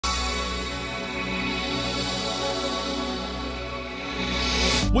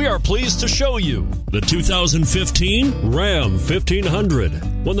We are pleased to show you the 2015 Ram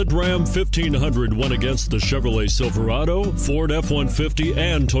 1500. When the Ram 1500 went against the Chevrolet Silverado, Ford F-150,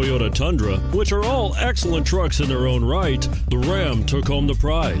 and Toyota Tundra, which are all excellent trucks in their own right, the Ram took home the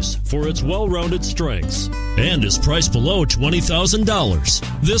prize for its well-rounded strengths and is priced below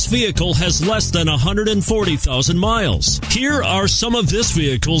 $20,000. This vehicle has less than 140,000 miles. Here are some of this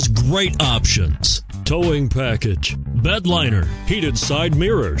vehicle's great options: towing package, bed liner, heated side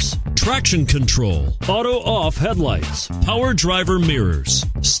mirrors, traction control, auto-off headlights, power driver mirrors,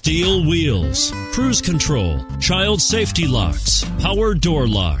 steel wheels, cruise control, child safety locks, power door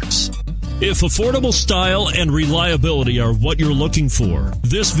locks. If affordable style and reliability are what you're looking for,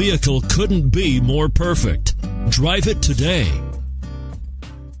 this vehicle couldn't be more perfect. Drive it today.